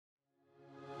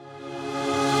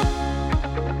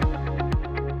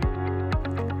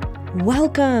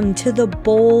Welcome to the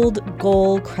Bold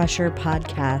Goal Crusher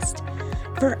podcast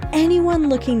for anyone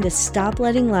looking to stop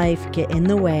letting life get in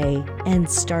the way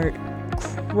and start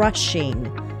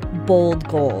crushing bold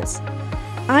goals.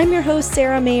 I'm your host,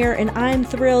 Sarah Mayer, and I'm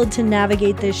thrilled to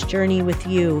navigate this journey with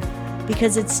you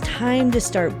because it's time to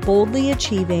start boldly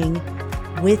achieving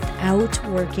without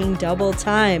working double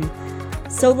time.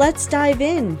 So let's dive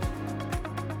in.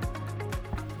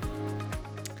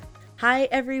 Hi,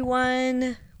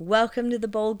 everyone. Welcome to the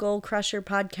Bold Goal Crusher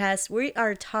podcast. We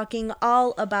are talking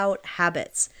all about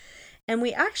habits, and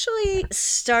we actually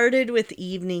started with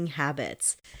evening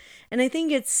habits. And I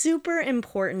think it's super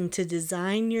important to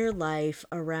design your life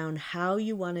around how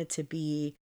you want it to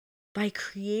be by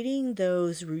creating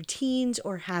those routines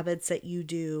or habits that you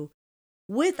do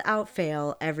without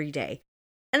fail every day.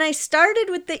 And I started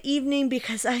with the evening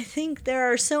because I think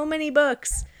there are so many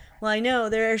books. Well, I know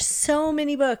there are so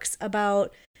many books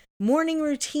about morning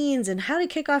routines and how to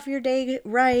kick off your day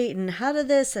right and how to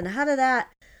this and how to that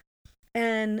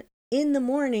and in the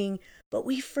morning, but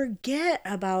we forget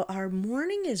about our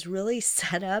morning is really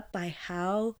set up by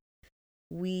how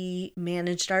we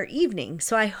managed our evening.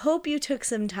 So I hope you took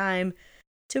some time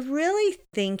to really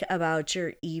think about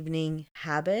your evening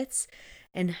habits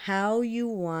and how you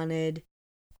wanted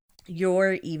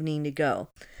your evening to go.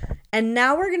 And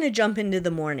now we're going to jump into the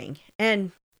morning.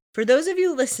 And for those of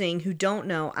you listening who don't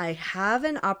know, I have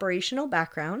an operational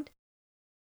background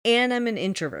and I'm an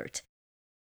introvert.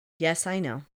 Yes, I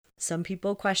know. Some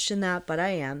people question that, but I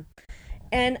am.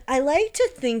 And I like to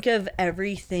think of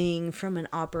everything from an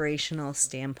operational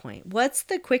standpoint. What's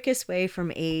the quickest way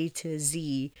from A to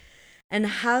Z? And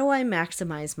how do I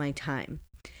maximize my time?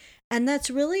 And that's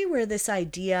really where this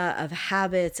idea of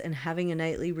habits and having a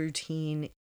nightly routine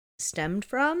stemmed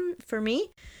from for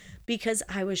me, because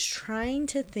I was trying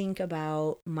to think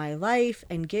about my life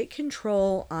and get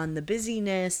control on the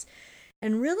busyness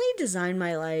and really design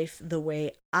my life the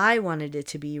way I wanted it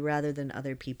to be rather than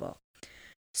other people.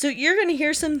 So you're going to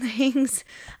hear some things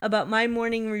about my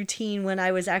morning routine when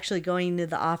I was actually going to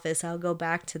the office. I'll go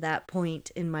back to that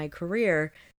point in my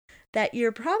career that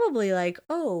you're probably like,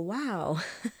 oh, wow.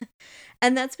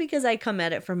 And that's because I come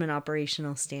at it from an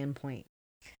operational standpoint.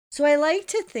 So I like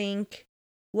to think,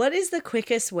 what is the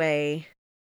quickest way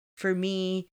for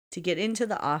me to get into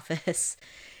the office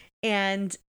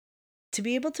and to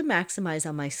be able to maximize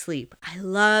on my sleep? I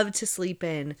love to sleep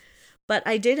in, but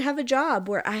I did have a job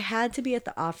where I had to be at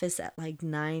the office at like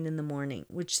 9 in the morning,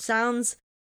 which sounds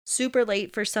super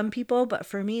late for some people, but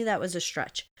for me, that was a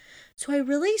stretch. So I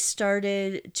really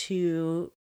started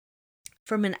to,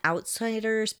 from an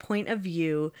outsider's point of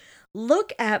view,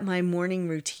 look at my morning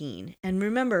routine. And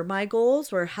remember, my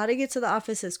goals were how to get to the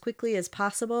office as quickly as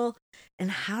possible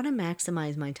and how to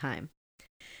maximize my time.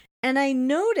 And I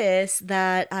noticed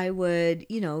that I would,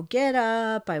 get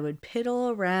up, I would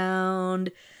piddle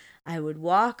around, I would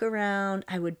walk around,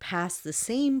 I would pass the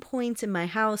same points in my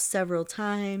house several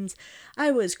times.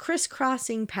 I was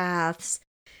crisscrossing paths,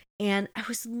 and I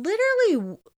was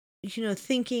literally,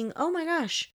 thinking, oh my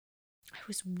gosh, I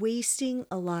was wasting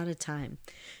a lot of time.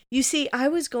 You see, I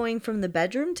was going from the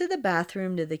bedroom to the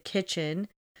bathroom to the kitchen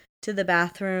to the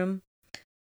bathroom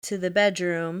to the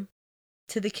bedroom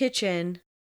to the kitchen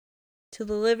to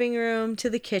the living room to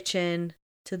the kitchen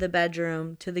to the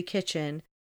bedroom to the kitchen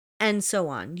and so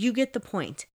on. You get the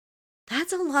point.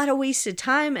 That's a lot of wasted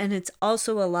time, and it's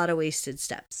also a lot of wasted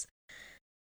steps.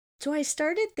 So I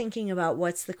started thinking about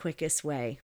what's the quickest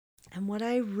way. And what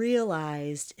I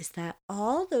realized is that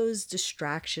all those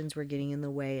distractions were getting in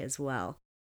the way as well.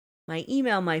 My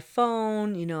email, my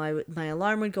phone, my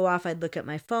alarm would go off. I'd look at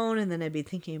my phone and then I'd be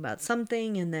thinking about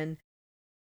something and then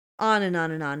on and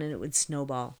on and on, and it would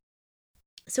snowball.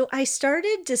 So I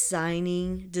started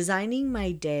designing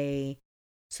my day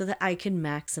so that I can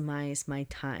maximize my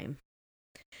time.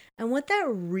 And what that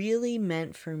really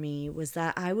meant for me was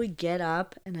that I would get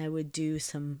up and I would do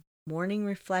some morning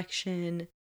reflection,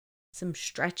 some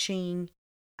stretching.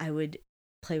 I would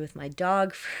play with my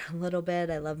dog for a little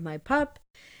bit. I love my pup.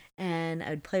 And I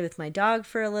would play with my dog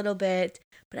for a little bit.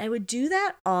 But I would do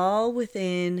that all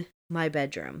within my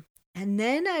bedroom. And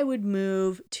then I would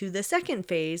move to the second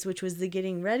phase, which was the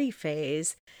getting ready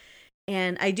phase.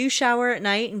 And I do shower at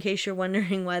night, in case you're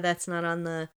wondering why that's not on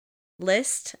the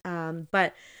list.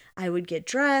 But I would get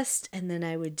dressed and then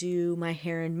I would do my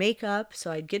hair and makeup.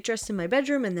 So I'd get dressed in my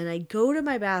bedroom and then I'd go to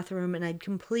my bathroom and I'd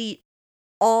complete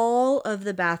all of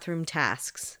the bathroom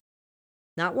tasks.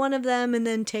 Not one of them and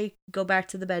then go back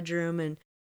to the bedroom and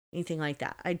anything like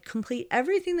that. I'd complete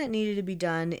everything that needed to be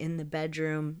done in the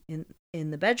bedroom in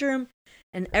the bedroom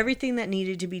and everything that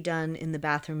needed to be done in the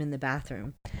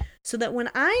bathroom. so that when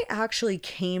I actually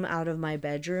came out of my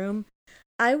bedroom,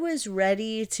 I was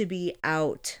ready to be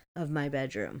out of my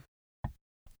bedroom.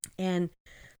 And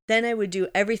then I would do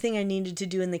everything I needed to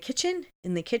do in the kitchen,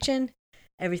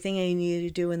 everything I needed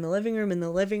to do in the living room,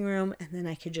 and then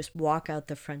I could just walk out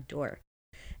the front door.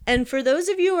 And for those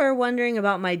of you who are wondering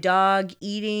about my dog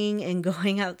eating and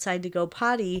going outside to go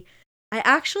potty, I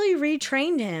actually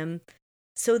retrained him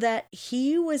so that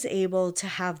he was able to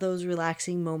have those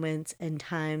relaxing moments and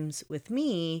times with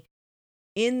me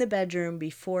in the bedroom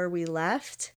before we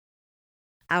left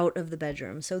out of the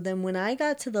bedroom. So then when I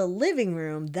got to the living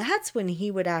room, that's when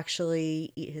he would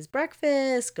actually eat his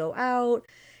breakfast, go out,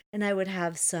 and I would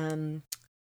have some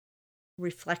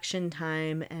reflection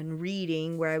time and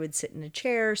reading where I would sit in a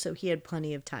chair. So he had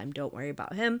plenty of time. Don't worry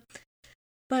about him.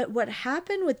 But what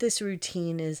happened with this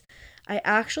routine is I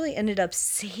actually ended up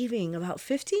saving about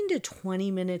 15 to 20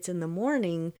 minutes in the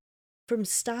morning from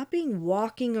stopping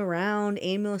walking around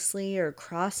aimlessly or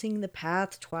crossing the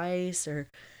path twice or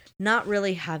not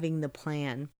really having the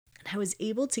plan. And I was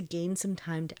able to gain some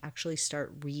time to actually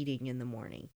start reading in the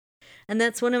morning. And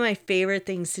that's one of my favorite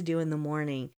things to do in the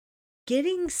morning.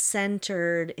 Getting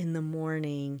centered in the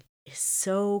morning is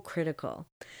so critical.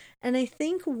 And I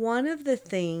think one of the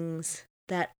things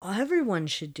that everyone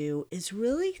should do is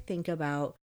really think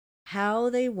about how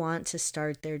they want to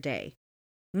start their day.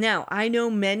 Now, I know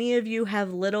many of you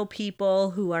have little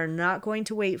people who are not going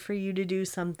to wait for you to do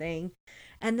something,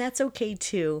 and that's okay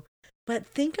too. But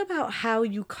think about how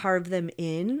you carve them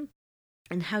in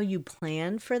and how you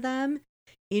plan for them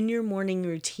in your morning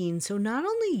routine. So not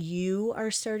only you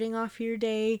are starting off your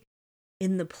day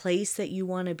in the place that you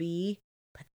want to be,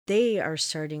 but they are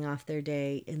starting off their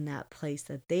day in that place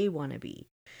that they want to be.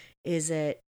 Is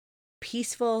it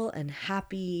peaceful and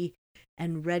happy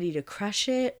and ready to crush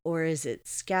it, or is it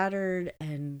scattered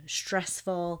and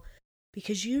stressful?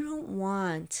 Because you don't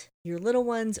want your little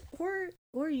ones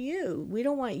or you, we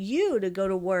don't want you to go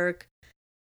to work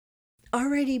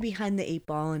already behind the 8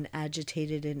 ball and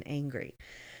agitated and angry.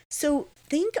 So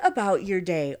think about your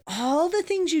day, all the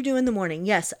things you do in the morning.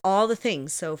 Yes, all the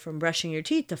things. So from brushing your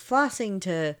teeth to flossing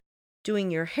to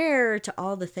doing your hair to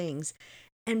all the things,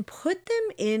 and put them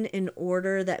in an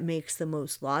order that makes the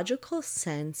most logical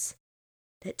sense,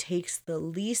 that takes the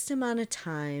least amount of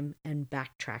time and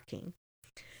backtracking.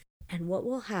 And what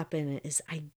will happen is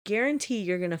I guarantee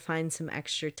you're going to find some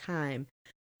extra time.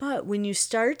 But when you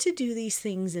start to do these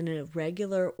things in a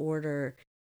regular order,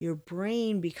 your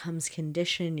brain becomes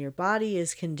conditioned, your body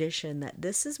is conditioned that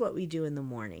this is what we do in the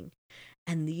morning.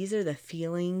 And these are the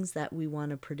feelings that we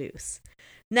want to produce.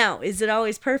 Now, is it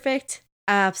always perfect?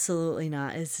 Absolutely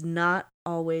not. It's not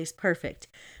always perfect,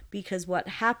 because what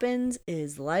happens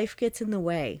is life gets in the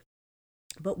way.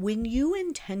 But when you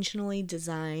intentionally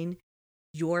design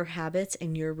your habits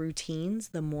and your routines,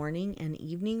 the morning and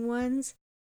evening ones,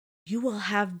 you will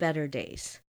have better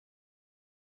days.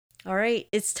 All right,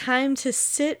 it's time to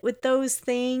sit with those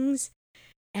things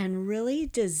and really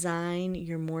design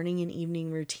your morning and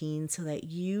evening routine so that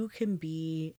you can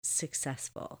be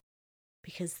successful.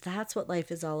 Because that's what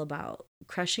life is all about,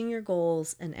 crushing your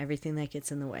goals and everything that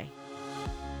gets in the way.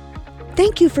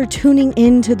 Thank you for tuning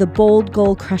in to the Bold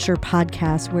Goal Crusher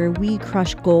podcast, where we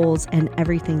crush goals and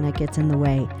everything that gets in the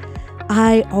way.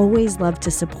 I always love to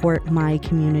support my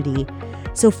community,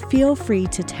 so feel free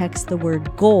to text the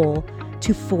word GOAL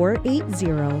to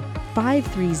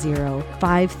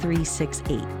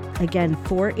 480-530-5368. Again,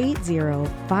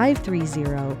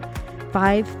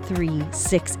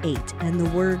 480-530-5368 and the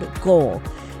word GOAL.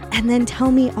 And then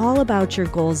tell me all about your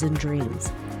goals and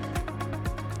dreams.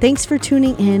 Thanks for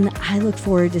tuning in. I look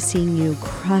forward to seeing you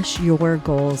crush your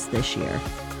goals this year.